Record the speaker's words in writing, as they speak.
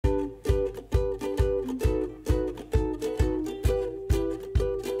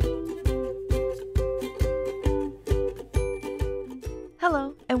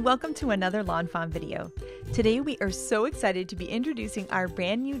and welcome to another Lawn Fawn video. Today we are so excited to be introducing our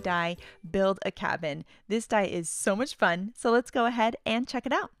brand new die, Build a Cabin. This die is so much fun, so let's go ahead and check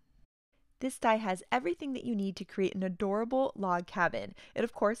it out. This die has everything that you need to create an adorable log cabin. It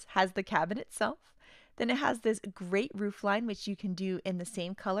of course has the cabin itself. Then it has this great roof line, which you can do in the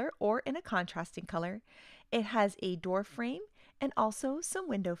same color or in a contrasting color. It has a door frame and also some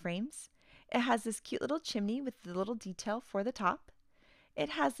window frames. It has this cute little chimney with the little detail for the top.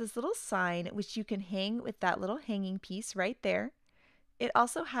 It has this little sign which you can hang with that little hanging piece right there. It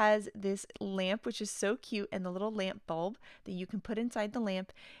also has this lamp which is so cute, and the little lamp bulb that you can put inside the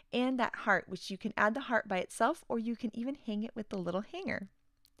lamp, and that heart which you can add the heart by itself, or you can even hang it with the little hanger.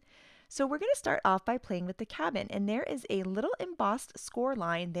 So we're going to start off by playing with the cabin, and there is a little embossed score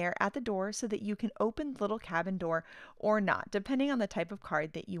line there at the door so that you can open the little cabin door or not, depending on the type of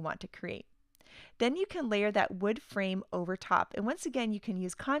card that you want to create. Then you can layer that wood frame over top, and once again you can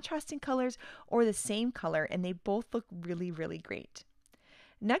use contrasting colors or the same color, and they both look really great.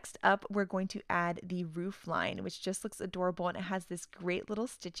 Next up, we're going to add the roof line, which just looks adorable, and it has this great little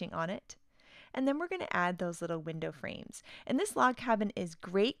stitching on it. And then we're going to add those little window frames. And this log cabin is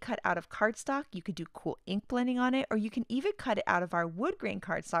great cut out of cardstock. You could do cool ink blending on it, or you can even cut it out of our wood grain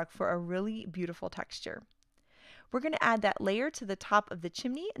cardstock for a really beautiful texture. We're going to add that layer to the top of the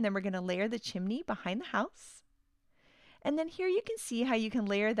chimney, and then we're going to layer the chimney behind the house. And then here you can see how you can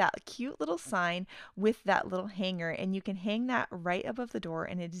layer that cute little sign with that little hanger, and you can hang that right above the door,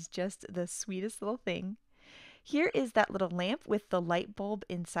 and it is just the sweetest little thing. Here is that little lamp with the light bulb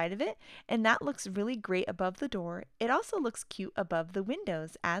inside of it, and that looks really great above the door. It also looks cute above the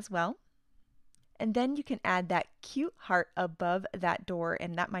windows as well. And then you can add that cute heart above that door,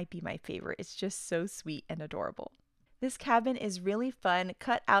 and that might be my favorite. It's just so sweet and adorable. This cabin is really fun,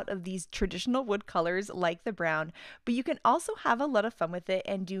 cut out of these traditional wood colors like the brown, but you can also have a lot of fun with it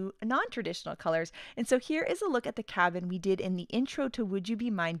and do non-traditional colors. And so here is a look at the cabin we did in the intro to Would You Be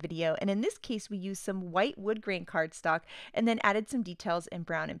Mine video. And in this case, we used some white wood grain cardstock and then added some details in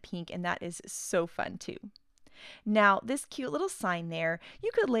brown and pink, and that is so fun too. Now, this cute little sign there,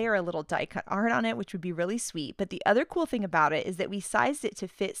 you could layer a little die cut art on it, which would be really sweet, but the other cool thing about it is that we sized it to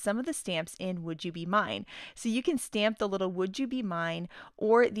fit some of the stamps in Would You Be Mine. So you can stamp the little Would You Be Mine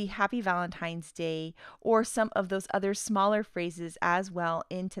or the Happy Valentine's Day or some of those other smaller phrases as well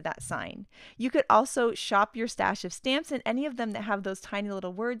into that sign. You could also shop your stash of stamps, and any of them that have those tiny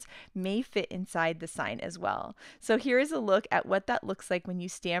little words may fit inside the sign as well. So here is a look at what that looks like when you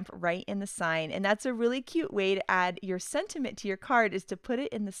stamp right in the sign, and that's a really cute way to add your sentiment to your card, is to put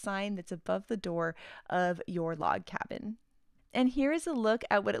it in the sign that's above the door of your log cabin. And here is a look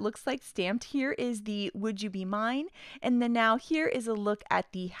at what it looks like stamped. Here is the Would You Be Mine, and then now here is a look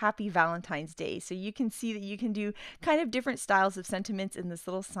at the Happy Valentine's Day. So you can see that you can do kind of different styles of sentiments in this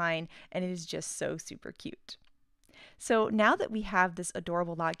little sign, and it is just so super cute. So now that we have this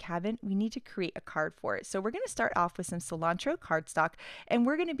adorable log cabin, we need to create a card for it. So we're going to start off with some Cilantro cardstock, and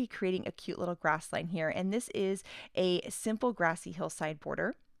we're going to be creating a cute little grass line here. And this is a simple grassy hillside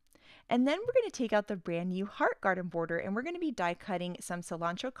border. And then we're going to take out the brand new heart garden border, and we're going to be die cutting some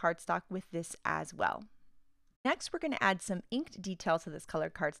Cilantro cardstock with this as well. Next, we're going to add some inked detail to this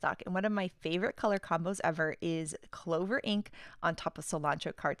colored cardstock, and one of my favorite color combos ever is clover ink on top of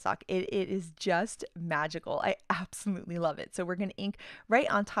Cilantro cardstock. It is just magical. I absolutely love it. So we're going to ink right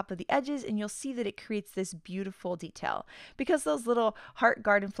on top of the edges, and you'll see that it creates this beautiful detail. Because those little heart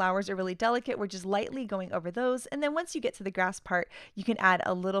garden flowers are really delicate, we're just lightly going over those, and then once you get to the grass part, you can add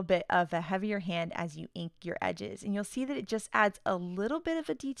a little bit of a heavier hand as you ink your edges, and you'll see that it just adds a little bit of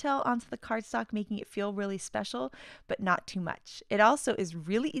a detail onto the cardstock, making it feel really special, but not too much. It also is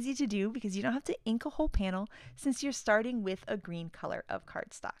really easy to do because you don't have to ink a whole panel since you're starting with a green color of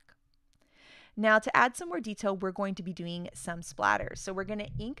cardstock. Now, to add some more detail, we're going to be doing some splatters. So we're going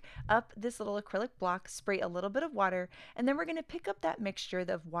to ink up this little acrylic block, spray a little bit of water, and then we're going to pick up that mixture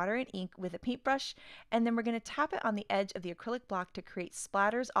of water and ink with a paintbrush, and then we're going to tap it on the edge of the acrylic block to create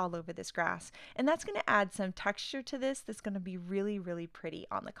splatters all over this grass. And that's going to add some texture to this that's going to be really pretty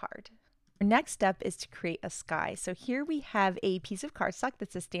on the card. Our next step is to create a sky. So here we have a piece of cardstock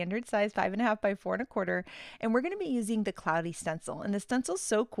that's a standard size 5.5 by 4.25, and we're going to be using the cloudy stencil. And the stencil is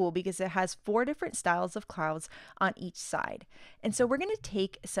so cool because it has 4 different styles of clouds on each side. And so we're going to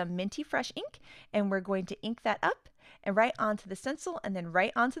take some minty fresh ink, and we're going to ink that up and right onto the stencil and then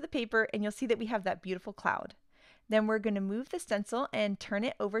right onto the paper, and you'll see that we have that beautiful cloud. Then we're going to move the stencil and turn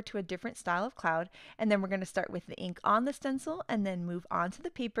it over to a different style of cloud. And then we're going to start with the ink on the stencil and then move on to the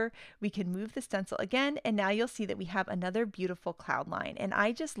paper. We can move the stencil again, and now you'll see that we have another beautiful cloud line. And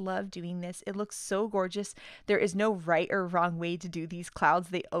I just love doing this. It looks so gorgeous. There is no right or wrong way to do these clouds.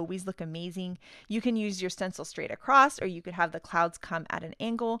 They always look amazing. You can use your stencil straight across, or you could have the clouds come at an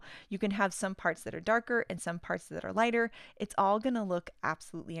angle. You can have some parts that are darker and some parts that are lighter. It's all going to look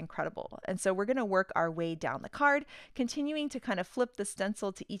absolutely incredible. And so we're going to work our way down the card, continuing to kind of flip the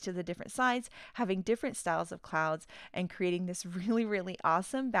stencil to each of the different sides, having different styles of clouds, and creating this really, really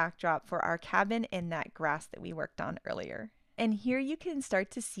awesome backdrop for our cabin and that grass that we worked on earlier. And here you can start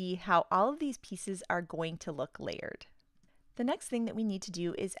to see how all of these pieces are going to look layered. The next thing that we need to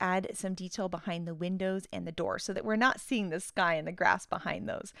do is add some detail behind the windows and the door so that we're not seeing the sky and the grass behind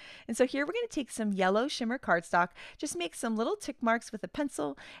those. And so here we're going to take some yellow shimmer cardstock, just make some little tick marks with a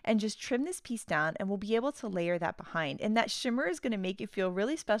pencil and just trim this piece down, and we'll be able to layer that behind. And that shimmer is going to make it feel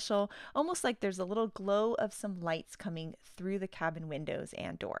really special, almost like there's a little glow of some lights coming through the cabin windows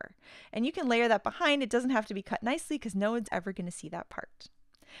and door. And you can layer that behind. It doesn't have to be cut nicely because no one's ever going to see that part.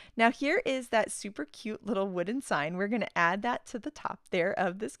 Now here is that super cute little wooden sign. We're going to add that to the top there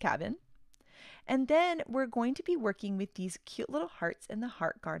of this cabin. And then we're going to be working with these cute little hearts in the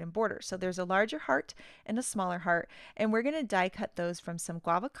heart garden border. So there's a larger heart and a smaller heart, and we're going to die cut those from some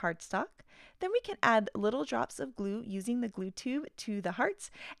Guava Cardstock. Then we can add little drops of glue using the glue tube to the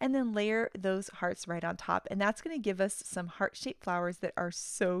hearts, and then layer those hearts right on top. And that's going to give us some heart-shaped flowers that are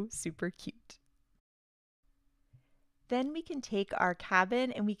so super cute. Then we can take our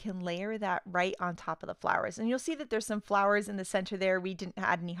cabin and we can layer that right on top of the flowers. And you'll see that there's some flowers in the center there we didn't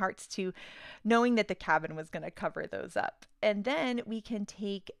add any hearts to, knowing that the cabin was going to cover those up. And then we can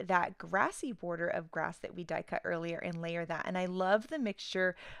take that grassy border of grass that we die cut earlier and layer that. And I love the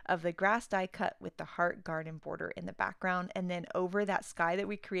mixture of the grass die cut with the heart garden border in the background, and then over that sky that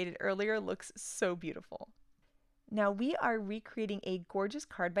we created earlier looks so beautiful. Now we are recreating a gorgeous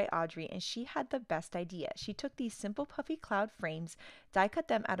card by Audrey, and she had the best idea. She took these simple puffy cloud frames, die cut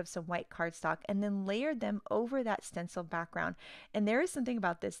them out of some white cardstock, and then layered them over that stencil background. And there is something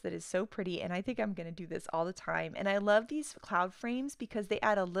about this that is so pretty, and I think I'm going to do this all the time. And I love these cloud frames because they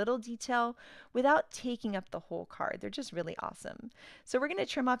add a little detail without taking up the whole card. They're just really awesome. So we're going to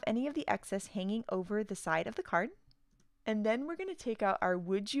trim off any of the excess hanging over the side of the card. And then we're going to take out our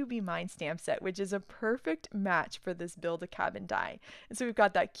Would You Be Mine stamp set, which is a perfect match for this Build a Cabin die. And so we've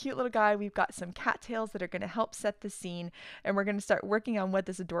got that cute little guy, we've got some cattails that are going to help set the scene, and we're going to start working on what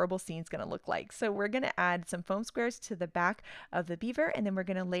this adorable scene is going to look like. So we're going to add some foam squares to the back of the beaver, and then we're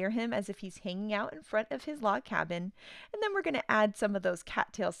going to layer him as if he's hanging out in front of his log cabin. And then we're going to add some of those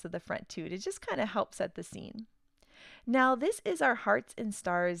cattails to the front too to just kind of help set the scene. Now this is our hearts and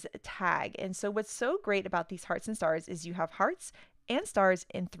stars tag, and so what's so great about these hearts and stars is you have hearts and stars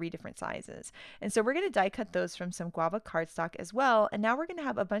in 3 different sizes. And so we're going to die cut those from some Guava Cardstock as well, and now we're going to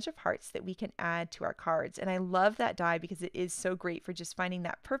have a bunch of hearts that we can add to our cards. And I love that die because it is so great for just finding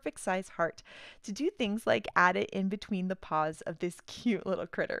that perfect size heart to do things like add it in between the paws of this cute little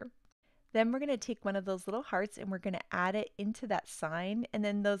critter. Then we're going to take one of those little hearts and we're going to add it into that sign, and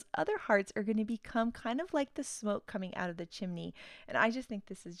then those other hearts are going to become kind of like the smoke coming out of the chimney. And I just think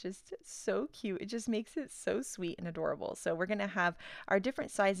this is just so cute. It just makes it so sweet and adorable. So we're going to have our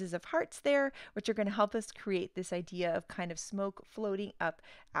different sizes of hearts there, which are going to help us create this idea of kind of smoke floating up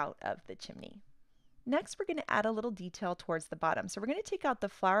out of the chimney. Next, we're going to add a little detail towards the bottom. So we're going to take out the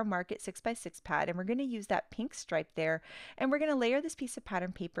Flower Market 6x6 pad, and we're going to use that pink stripe there, and we're going to layer this piece of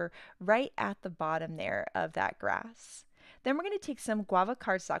pattern paper right at the bottom there of that grass. Then we're going to take some Guava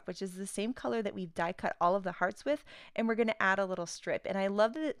Cardstock, which is the same color that we've die cut all of the hearts with, and we're going to add a little strip. And I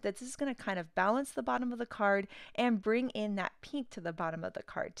love that this is going to kind of balance the bottom of the card and bring in that pink to the bottom of the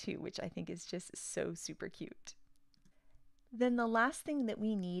card too, which I think is just so super cute. Then the last thing that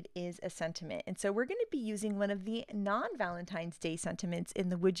we need is a sentiment. And so we're going to be using one of the non-Valentine's Day sentiments in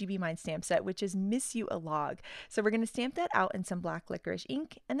the Would You Be Mine stamp set, which is Miss You a Log. So we're going to stamp that out in some black licorice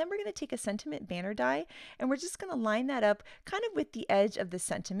ink, and then we're going to take a sentiment banner die, and we're just going to line that up kind of with the edge of the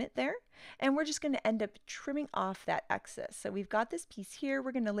sentiment there. And we're just going to end up trimming off that excess. So we've got this piece here,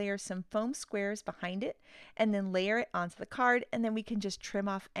 we're going to layer some foam squares behind it, and then layer it onto the card, and then we can just trim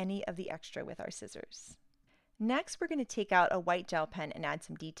off any of the extra with our scissors. Next, we're going to take out a white gel pen and add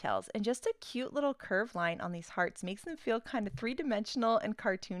some details, and just a cute little curved line on these hearts makes them feel kind of 3-dimensional and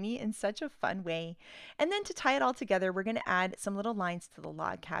cartoony in such a fun way. And then to tie it all together, we're going to add some little lines to the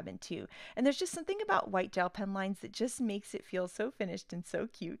log cabin too. And there's just something about white gel pen lines that just makes it feel so finished and so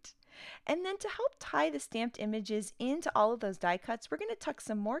cute. And then to help tie the stamped images into all of those die cuts, we're going to tuck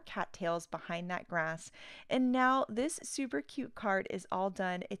some more cattails behind that grass. And now this super cute card is all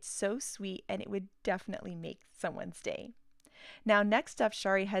done. It's so sweet and it would definitely make someone's day. Now next up,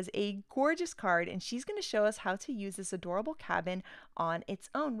 Shari has a gorgeous card and she's going to show us how to use this adorable cabin on its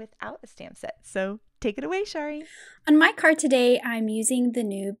own without a stamp set. So take it away, Shari. On my card today, I'm using the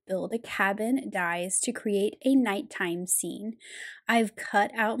new Build a Cabin dies to create a nighttime scene. I've cut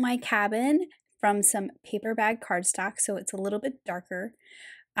out my cabin from some paper bag cardstock so it's a little bit darker.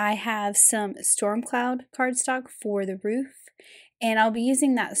 I have some storm cloud cardstock for the roof, and I'll be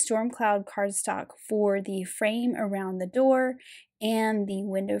using that storm cloud cardstock for the frame around the door and the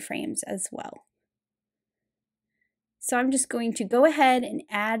window frames as well. So I'm just going to go ahead and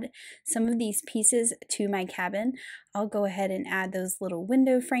add some of these pieces to my cabin. I'll go ahead and add those little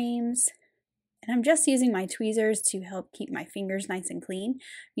window frames. And I'm just using my tweezers to help keep my fingers nice and clean,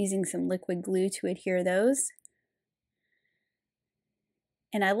 using some liquid glue to adhere those.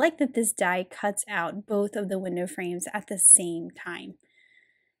 And I like that this die cuts out both of the window frames at the same time.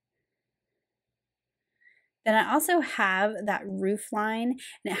 Then I also have that roof line,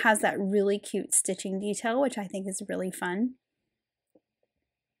 and it has that really cute stitching detail, which I think is really fun.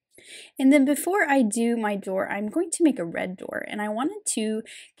 And then before I do my door, I'm going to make a red door, and I wanted to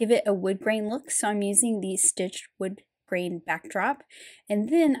give it a wood grain look, so I'm using the stitched wood grain backdrop, and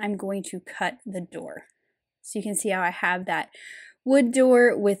then I'm going to cut the door. So you can see how I have that wood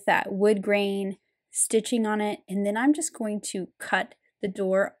door with that wood grain stitching on it, and then I'm just going to cut the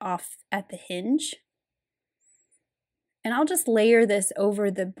door off at the hinge. And I'll just layer this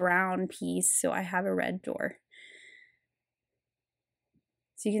over the brown piece so I have a red door.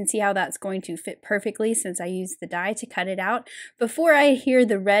 So you can see how that's going to fit perfectly since I used the die to cut it out. Before I adhere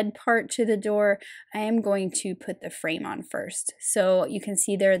the red part to the door, I am going to put the frame on first. So you can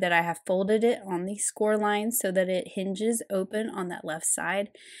see there that I have folded it on the score line so that it hinges open on that left side.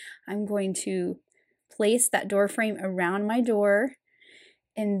 I'm going to place that door frame around my door,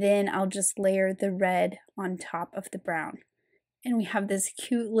 and then I'll just layer the red on top of the brown. And we have this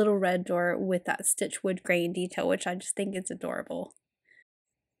cute little red door with that stitch wood grain detail, which I just think is adorable.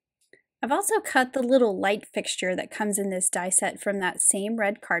 I've also cut the little light fixture that comes in this die set from that same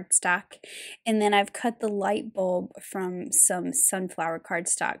red cardstock, and then I've cut the light bulb from some sunflower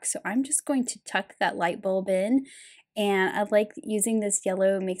cardstock. So I'm just going to tuck that light bulb in, and I like using this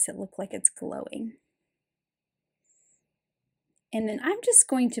yellow, makes it look like it's glowing. And then I'm just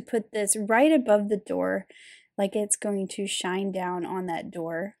going to put this right above the door, like it's going to shine down on that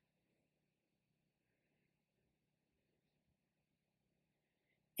door.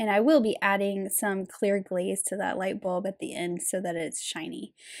 And I will be adding some clear glaze to that light bulb at the end so that it's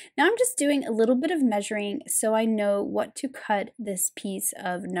shiny. Now I'm just doing a little bit of measuring so I know what to cut this piece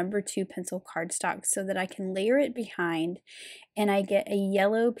of number 2 pencil cardstock so that I can layer it behind and I get a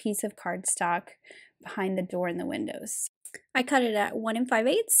yellow piece of cardstock behind the door and the windows. I cut it at 1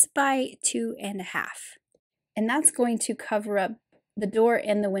 5/8 by 2 1/2. And that's going to cover up the door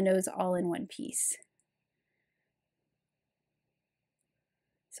and the windows all in one piece.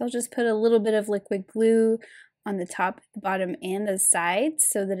 So I'll just put a little bit of liquid glue on the top, the bottom, and the sides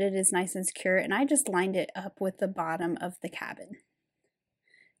so that it is nice and secure, and I just lined it up with the bottom of the cabin.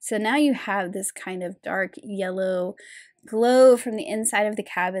 So now you have this kind of dark yellow glow from the inside of the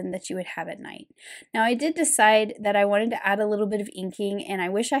cabin that you would have at night. Now I did decide that I wanted to add a little bit of inking, and I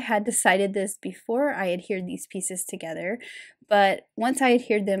wish I had decided this before I adhered these pieces together, but once I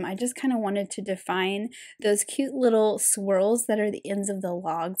adhered them, I just kind of wanted to define those cute little swirls that are the ends of the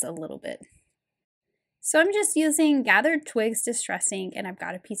logs a little bit. So I'm just using gathered twigs distress ink, and I've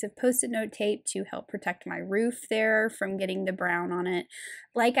got a piece of post-it note tape to help protect my roof there from getting the brown on it.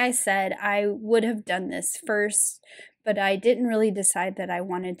 Like I said, I would have done this first, but I didn't really decide that I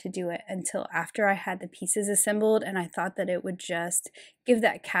wanted to do it until after I had the pieces assembled, and I thought that it would just give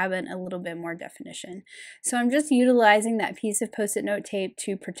that cabin a little bit more definition. So I'm just utilizing that piece of post-it note tape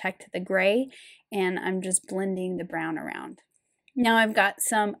to protect the gray, and I'm just blending the brown around. Now I've got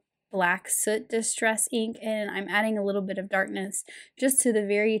some black soot distress ink, and I'm adding a little bit of darkness just to the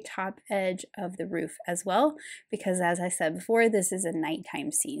very top edge of the roof as well, because as I said before, this is a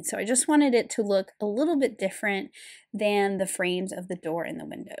nighttime scene. So I just wanted it to look a little bit different than the frames of the door and the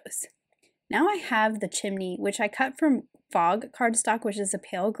windows. Now I have the chimney, which I cut from fog cardstock, which is a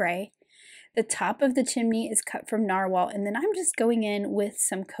pale gray. The top of the chimney is cut from narwhal, and then I'm just going in with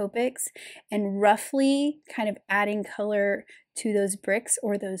some Copics and roughly kind of adding color to those bricks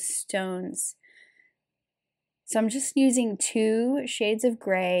or those stones. So I'm just using 2 shades of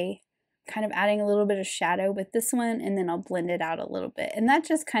gray kind of adding a little bit of shadow with this one, and then I'll blend it out a little bit. And that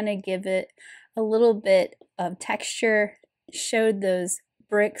just kind of give it a little bit of texture, showed those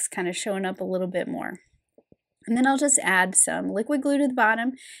bricks kind of showing up a little bit more. And then I'll just add some liquid glue to the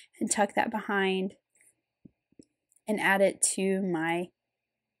bottom and tuck that behind and add it to my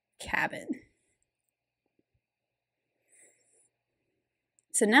cabin.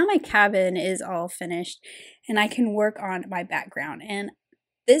 So now my cabin is all finished and I can work on my background. And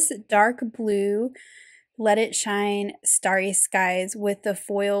this dark blue Let It Shine Starry Skies with the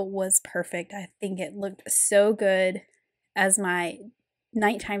foil was perfect. I think it looked so good as my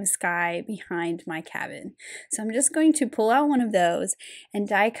nighttime sky behind my cabin. So I'm just going to pull out one of those and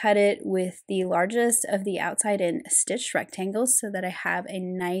die cut it with the largest of the outside in stitched rectangles so that I have a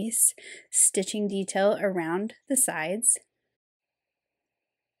nice stitching detail around the sides.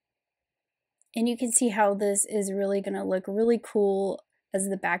 And you can see how this is really going to look really cool as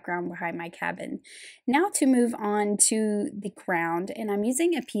the background behind my cabin. Now to move on to the ground, and I'm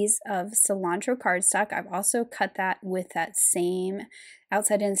using a piece of Cilantro cardstock. I've also cut that with that same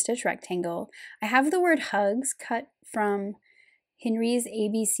outside in stitch rectangle. I have the word hugs cut from Henry's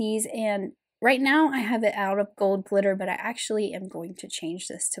ABCs, and right now I have it out of gold glitter, but I actually am going to change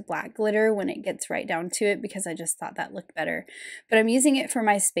this to black glitter when it gets right down to it because I just thought that looked better. But I'm using it for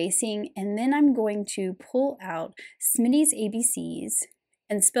my spacing, and then I'm going to pull out Smitty's ABCs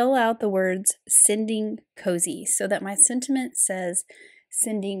and spell out the words sending cozy so that my sentiment says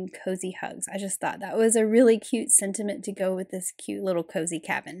sending cozy hugs. I just thought that was a really cute sentiment to go with this cute little cozy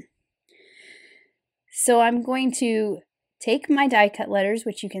cabin. So I'm going to take my die cut letters,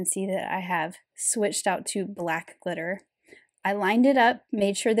 which you can see that I have switched out to black glitter. I lined it up,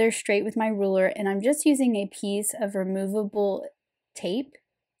 made sure they're straight with my ruler, and I'm just using a piece of removable tape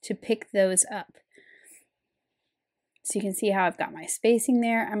to pick those up. So you can see how I've got my spacing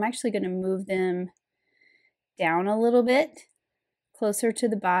there. I'm actually going to move them down a little bit, closer to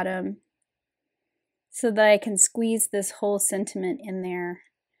the bottom, so that I can squeeze this whole sentiment in there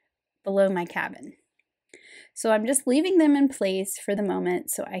below my cabin. So I'm just leaving them in place for the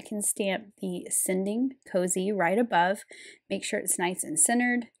moment so I can stamp the sending cozy right above. Make sure it's nice and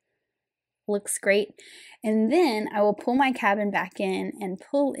centered. Looks great. And then I will pull my cabin back in and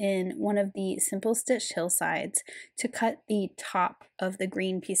pull in one of the simple stitched hillsides to cut the top of the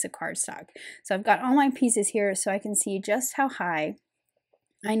green piece of cardstock. So I've got all my pieces here so I can see just how high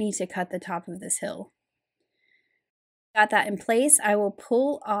I need to cut the top of this hill. Got that in place. I will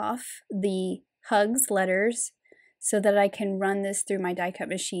pull off the hugs letters so that I can run this through my die cut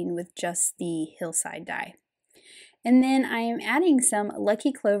machine with just the hillside die. And then I am adding some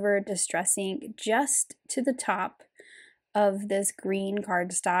Lucky Clover Distress Ink just to the top of this green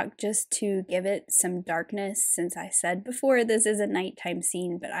cardstock just to give it some darkness, since I said before this is a nighttime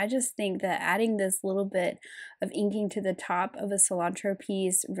scene, but I just think that adding this little bit of inking to the top of a cilantro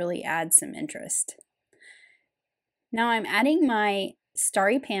piece really adds some interest. Now I'm adding my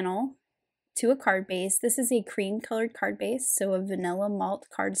starry panel to a card base. This is a cream colored card base, so a vanilla malt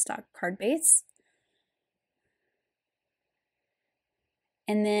cardstock card base.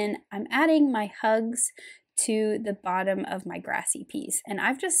 And then I'm adding my hugs to the bottom of my Grassy piece. And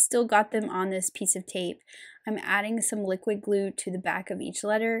I've just still got them on this piece of tape. I'm adding some liquid glue to the back of each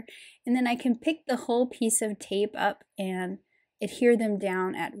letter, and then I can pick the whole piece of tape up and adhere them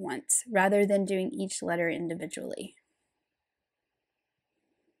down at once rather than doing each letter individually.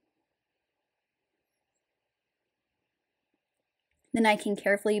 Then I can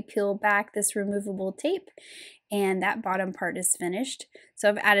carefully peel back this removable tape, and that bottom part is finished. So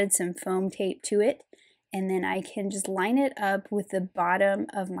I've added some foam tape to it, and then I can just line it up with the bottom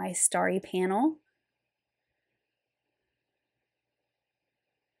of my starry panel.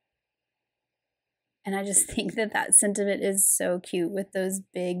 And I just think that that sentiment is so cute with those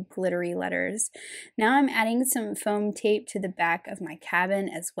big glittery letters. Now I'm adding some foam tape to the back of my cabin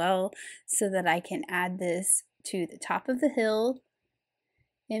as well so that I can add this to the top of the hill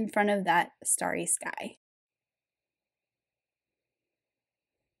in front of that starry sky.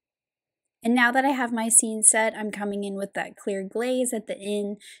 And now that I have my scene set, I'm coming in with that clear glaze at the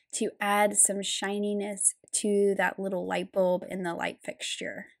end to add some shininess to that little light bulb in the light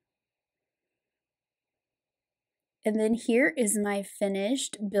fixture. And then here is my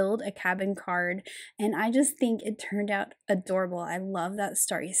finished Build a Cabin card, and I just think it turned out adorable. I love that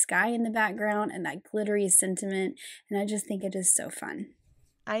starry sky in the background and that glittery sentiment, and I just think it is so fun.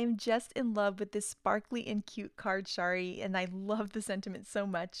 I am just in love with this sparkly and cute card, Shari, and I love the sentiment so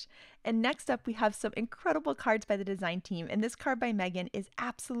much. And next up, we have some incredible cards by the design team, and this card by Megan is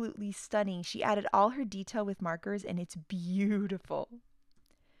absolutely stunning. She added all her detail with markers, and it's beautiful.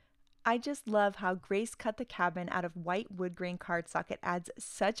 I just love how Grace cut the cabin out of white wood grain cardstock. It adds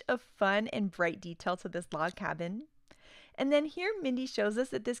such a fun and bright detail to this log cabin. And then here Mindy shows us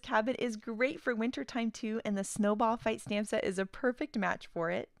that this cabin is great for wintertime too, and the snowball fight stamp set is a perfect match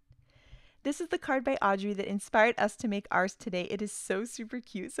for it. This is the card by Audrey that inspired us to make ours today. It is so super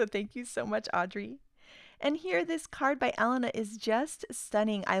cute, so thank you so much, Audrey. And here this card by Elena is just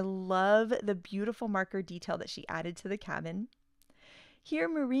stunning. I love the beautiful marker detail that she added to the cabin. Here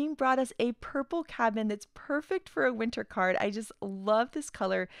Maureen brought us a purple cabin that's perfect for a winter card. I just love this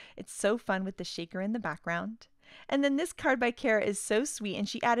color. It's so fun with the shaker in the background. And then this card by Kara is so sweet, and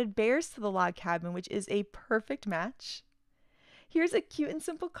she added bears to the log cabin, which is a perfect match. Here's a cute and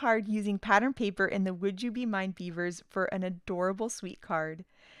simple card using pattern paper in the Would You Be Mine beavers for an adorable sweet card.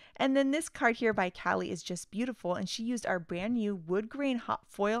 And then this card here by Callie is just beautiful, and she used our brand new wood grain hot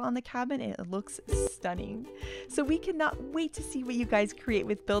foil on the cabin, and it looks stunning. So we cannot wait to see what you guys create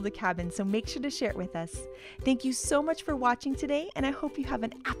with Build a Cabin, so make sure to share it with us. Thank you so much for watching today, and I hope you have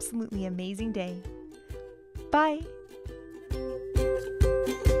an absolutely amazing day. Bye!